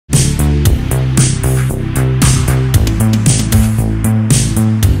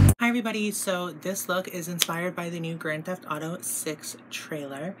everybody, so this look is inspired by the new Grand Theft Auto 6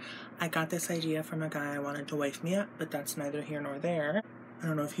 trailer. I got this idea from a guy I wanted to wife me up, but that's neither here nor there. I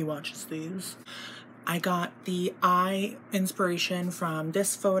don't know if he watches these. I got the eye inspiration from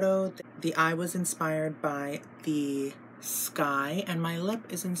this photo. The eye was inspired by the sky, and my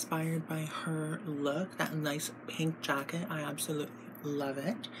lip is inspired by her look, that nice pink jacket. I absolutely love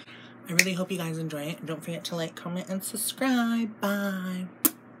it. I really hope you guys enjoy it. Don't forget to like, comment, and subscribe. Bye.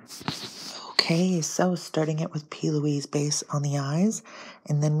 Okay, so starting it with Louise Base on the eyes,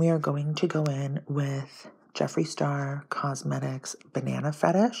 and then we are going to go in with Jeffree Star Cosmetics Banana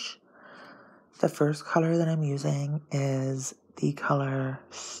Fetish. The first color that I'm using is the color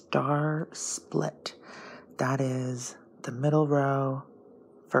Star Split. That is the middle row,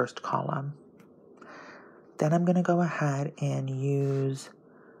 first column. Then I'm going to go ahead and use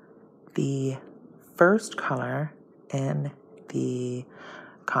the first color in the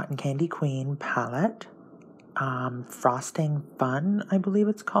Cotton Candy Queen palette, Frosting Fun, I believe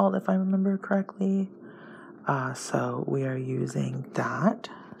it's called, if I remember correctly. So we are using that.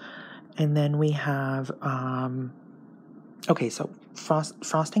 And then we have, okay, so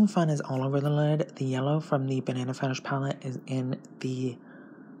Frosting Fun is all over the lid. The yellow from the Banana Fetish palette is in the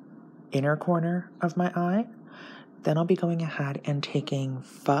inner corner of my eye. Then I'll be going ahead and taking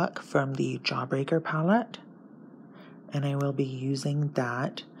Fuck from the Jawbreaker palette, and I will be using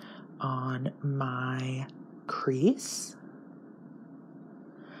that on my crease.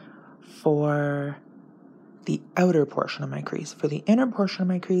 For the outer portion of my crease. For the inner portion of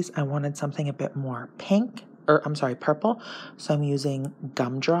my crease, I wanted something a bit more purple. So I'm using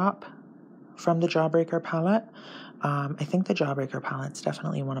Gumdrop from the Jawbreaker palette. I think the Jawbreaker palette's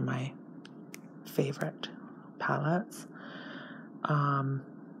definitely one of my favorite palettes.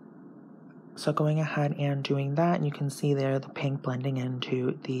 So going ahead and doing that, and you can see there the pink blending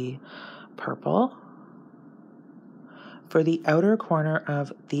into the purple. For the outer corner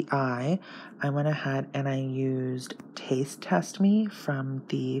of the eye, I went ahead and I used Taste Test Me from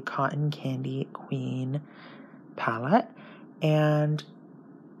the Cotton Candy Queen palette. And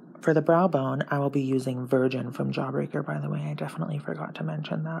for the brow bone, I will be using Virgin from Jawbreaker, by the way. I definitely forgot to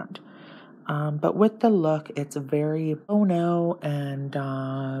mention that. But with the look, it's very bono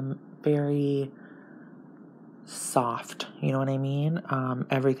and very soft, you know what I mean?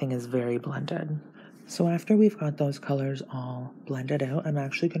 Everything is very blended. So after we've got those colors all blended out, I'm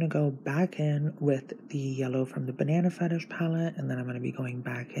actually going to go back in with the yellow from the Banana Fetish palette, and then I'm going to be going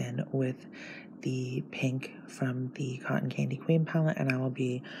back in with the pink from the Cotton Candy Queen palette, and I will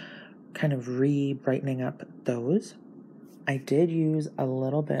be kind of re-brightening up those. I did use a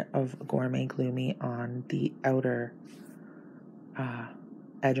little bit of Gourmet Gloomy on the outer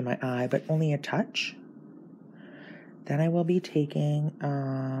edge of my eye, but only a touch. Then I will be taking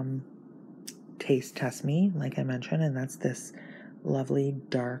Taste Test Me, like I mentioned, and that's this lovely,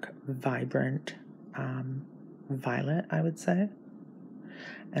 dark, vibrant violet, I would say.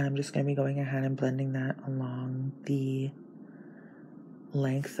 And I'm just going to be going ahead and blending that along the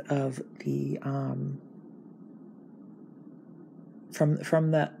length of the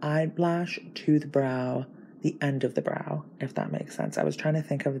from the eyelash to the brow, the end of the brow, if that makes sense. I was trying to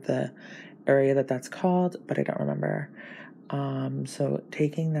think of the area that's called, but I don't remember. So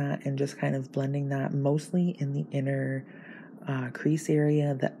taking that and just kind of blending that mostly in the inner crease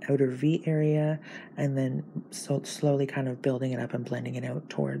area, the outer V area, and then so slowly kind of building it up and blending it out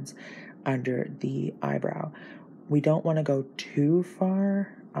towards under the eyebrow. We don't want to go too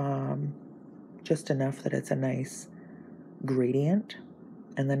far, just enough that it's a nice gradient.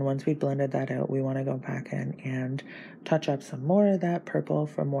 And then once we blended that out, we want to go back in and touch up some more of that purple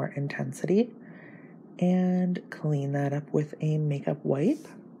for more intensity and clean that up with a makeup wipe.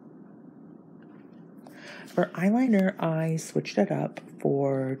 For eyeliner, I switched it up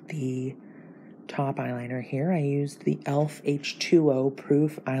for the top eyeliner here. I used the e.l.f. H20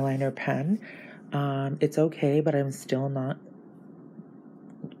 Proof Eyeliner Pen. It's okay, but I'm still not,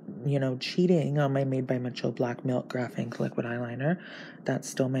 cheating on my Made by Mitchell Black Milk Graph Ink Liquid Eyeliner. That's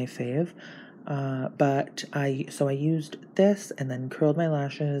still my fave. But I used this and then curled my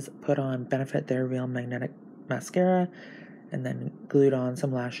lashes, put on Benefit Their Real Magnetic Mascara, and then glued on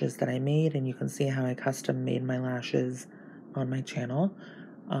some lashes that I made, and you can see how I custom made my lashes on my channel.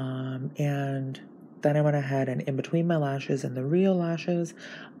 And then I went ahead and in between my lashes and the real lashes,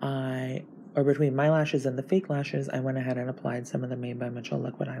 or between my lashes and the fake lashes, I went ahead and applied some of the Made by Mitchell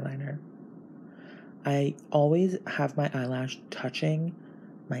liquid eyeliner. I always have my eyelash touching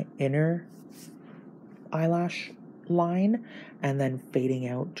my inner eyelash line and then fading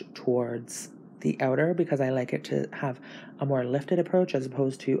out towards the outer because I like it to have a more lifted approach as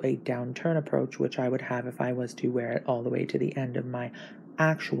opposed to a downturn approach, which I would have if I was to wear it all the way to the end of my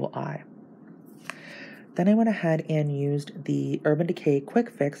actual eye. Then I went ahead and used the Urban Decay Quick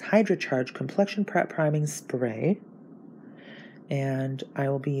Fix Hydra Charge Complexion Prep Priming Spray. And I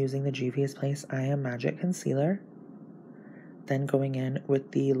will be using the Juvia's Place I Am Magic Concealer. Then going in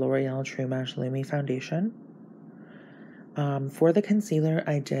with the L'Oreal True Match Lumi Foundation. For the concealer,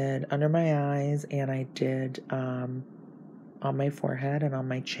 I did under my eyes and I did on my forehead and on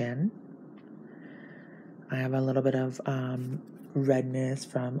my chin. I have a little bit of redness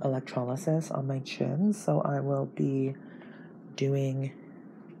from electrolysis on my chin, so I will be doing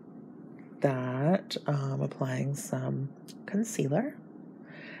that, applying some concealer,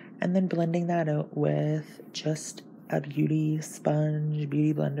 and then blending that out with just a beauty sponge,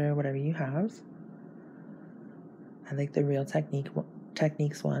 beauty blender, whatever you have. I like the Real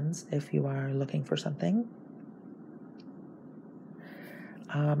Techniques ones if you are looking for something.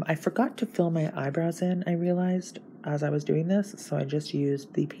 I forgot to fill my eyebrows in, I realized, as I was doing this, so I just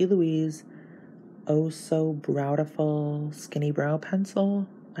used the P. Louise Oh So Browtiful Skinny Brow Pencil.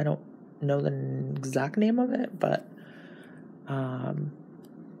 I don't know the exact name of it, but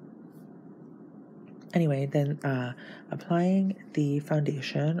anyway, then applying the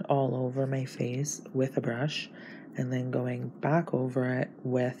foundation all over my face with a brush, and then going back over it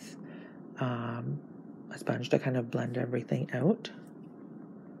with a sponge to kind of blend everything out.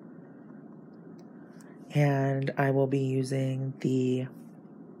 And I will be using the,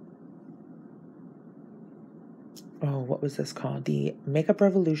 what was this called? The Makeup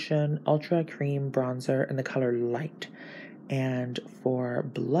Revolution Ultra Cream Bronzer in the color Light. And for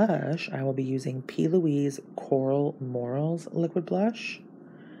blush, I will be using P. Louise Coral Morals Liquid Blush.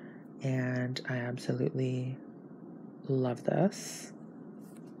 And I absolutely love this.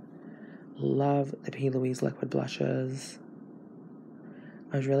 Love the P. Louise liquid blushes.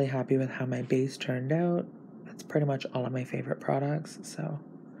 I was really happy with how my base turned out. It's pretty much all of my favorite products, so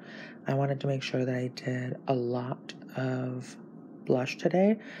I wanted to make sure that I did a lot of blush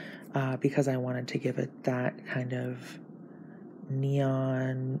today because I wanted to give it that kind of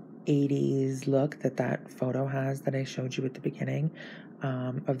neon 80s look that photo has that I showed you at the beginning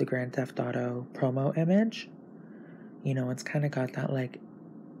of the Grand Theft Auto promo image. You know, it's kind of got that like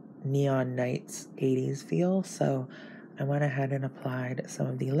Neon Nights 80s feel, so I went ahead and applied some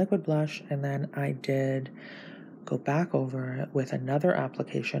of the liquid blush, and then I did go back over it with another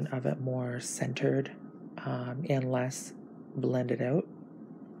application of it more centered and less blended out.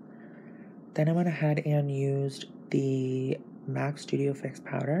 Then I went ahead and used the MAC Studio Fix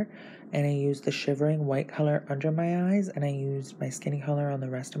powder, and I used the shivering white color under my eyes, and I used my skin color on the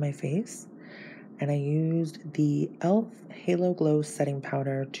rest of my face. And I used the e.l.f. Halo Glow setting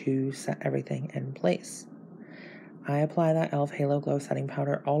powder to set everything in place. I apply that e.l.f. Halo Glow setting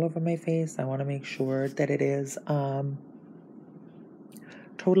powder all over my face. I want to make sure that it is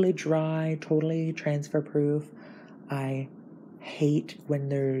totally dry, totally transfer proof. I hate when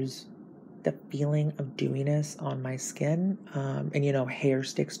there's the feeling of dewiness on my skin, and you know, hair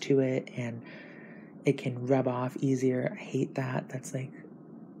sticks to it and it can rub off easier. I hate that. That's like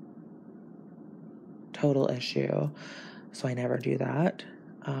total issue, so I never do that.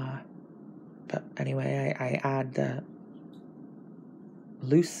 But anyway, I add the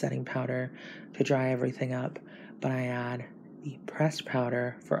loose setting powder to dry everything up, but I add the pressed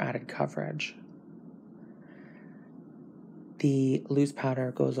powder for added coverage. The loose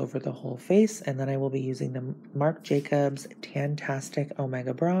powder goes over the whole face, and then I will be using the Marc Jacobs Tan-tastic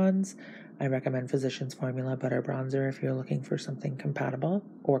Omega Bronze. I recommend Physicians Formula Butter Bronzer if you're looking for something compatible,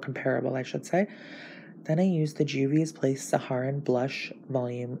 or comparable, I should say. Then I used the Juvia's Place Saharan Blush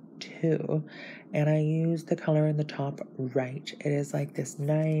Volume 2, and I used the color in the top right. It is like this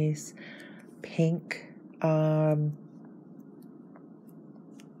nice pink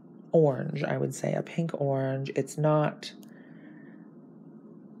orange, I would say, a pink orange. It's not,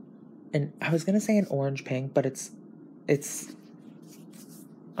 and I was going to say an orange pink, but it's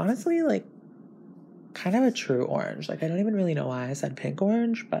honestly like kind of a true orange. Like, I don't even really know why I said pink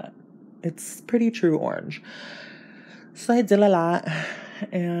orange, but it's pretty true orange. So I did a lot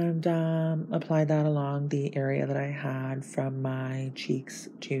and applied that along the area that I had from my cheeks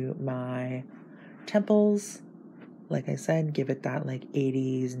to my temples. Like I said, give it that like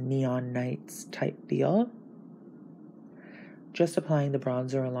 80s Neon Nights type feel. Just applying the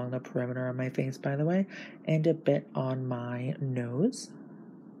bronzer along the perimeter of my face, by the way, and a bit on my nose.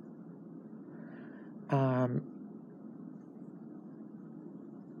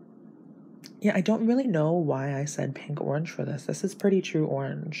 Yeah, I don't really know why I said pink orange for this. This is pretty true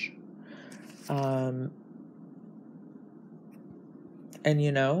orange. And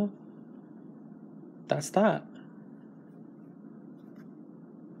you know, that's that.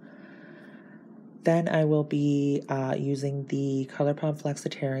 Then I will be using the Colourpop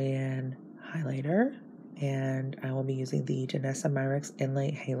Flexetarian highlighter, and I will be using the Danessa Myricks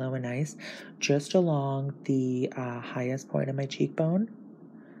Enlight Halo and Ice just along the highest point of my cheekbone.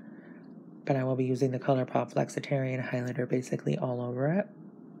 But I will be using the Colourpop Flexetarian highlighter basically all over it.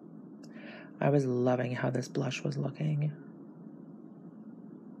 I was loving how this blush was looking.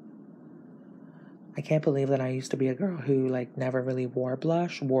 I can't believe that I used to be a girl who like never really wore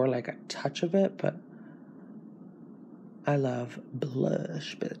blush, wore like a touch of it, but I love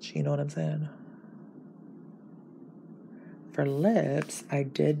blush, bitch. You know what I'm saying? For lips, I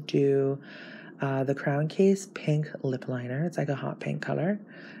did do the Crown Case Pink Lip Liner. It's like a hot pink color.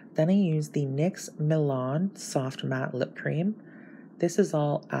 Then I used the NYX Milan Soft Matte Lip Cream. This is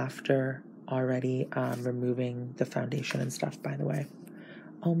all after already removing the foundation and stuff, by the way.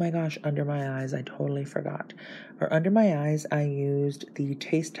 Oh my gosh, under my eyes, I totally forgot. For under my eyes, I used the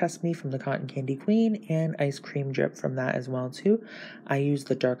Taste Test Me from the Cotton Candy Queen and Ice Cream Drip from that as well too. I used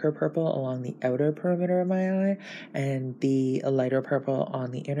the darker purple along the outer perimeter of my eye and the lighter purple on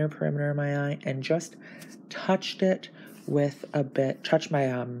the inner perimeter of my eye, and just touched it with a bit, touched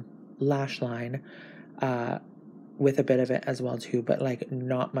my lash line with a bit of it as well too, but like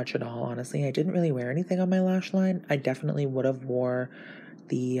not much at all, honestly. I didn't really wear anything on my lash line. I definitely would have wore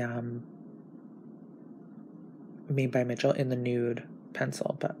the Made by Mitchell in the nude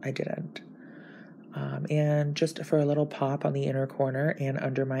pencil, but I didn't. And just for a little pop on the inner corner and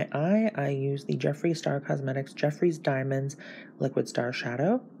under my eye, I used the Jeffree Star Cosmetics Jeffree's Diamonds Liquid Star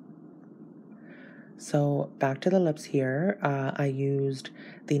Shadow. So back to the lips here, I used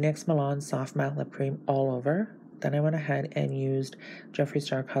the NYX Milan Soft Matte Lip Cream all over. Then I went ahead and used Jeffree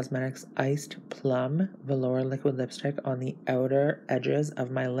Star Cosmetics Iced Plum Velour Liquid Lipstick on the outer edges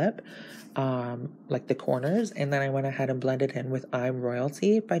of my lip, like the corners. And then I went ahead and blended in with I'm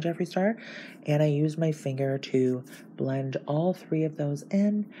Royalty by Jeffree Star. And I used my finger to blend all three of those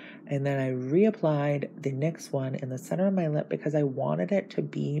in. And then I reapplied the NYX one in the center of my lip because I wanted it to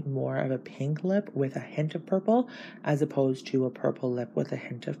be more of a pink lip with a hint of purple as opposed to a purple lip with a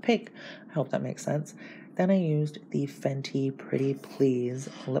hint of pink. I hope that makes sense. Then I used the Fenty Pretty Please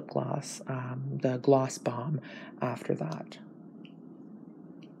lip gloss, the Gloss Bomb after that.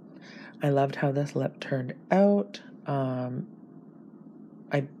 I loved how this lip turned out. I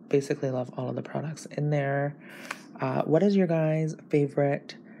basically love all of the products in there. What is your guys'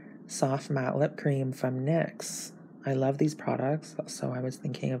 favorite soft matte lip cream from NYX? I love these products, so I was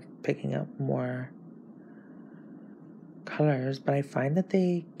thinking of picking up more colors, but I find that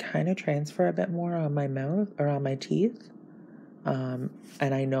they kind of transfer a bit more on my mouth or on my teeth. And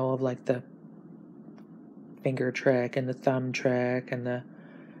I know of like the finger trick and the thumb trick and the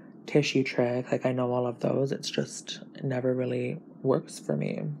tissue trick. Like I know all of those. It's just, it never really works for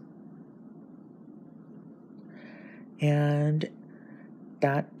me. And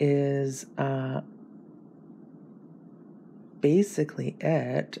that is basically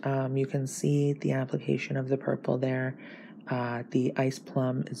it. You can see the application of the purple there. The Ice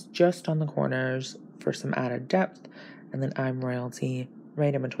Plum is just on the corners for some added depth, and then I'm Royalty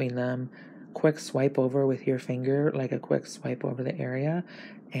right in between them. Quick swipe over with your finger, like a quick swipe over the area,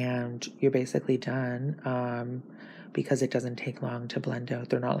 and you're basically done, because it doesn't take long to blend out.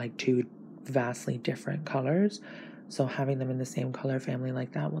 They're not like two vastly different colors, so having them in the same color family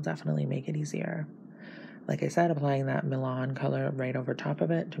like that will definitely make it easier. Like I said, applying that Milan color right over top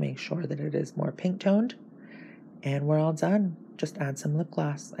of it to make sure that it is more pink toned. And we're all done. Just add some lip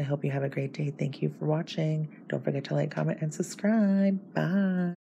gloss. I hope you have a great day. Thank you for watching. Don't forget to like, comment, and subscribe. Bye.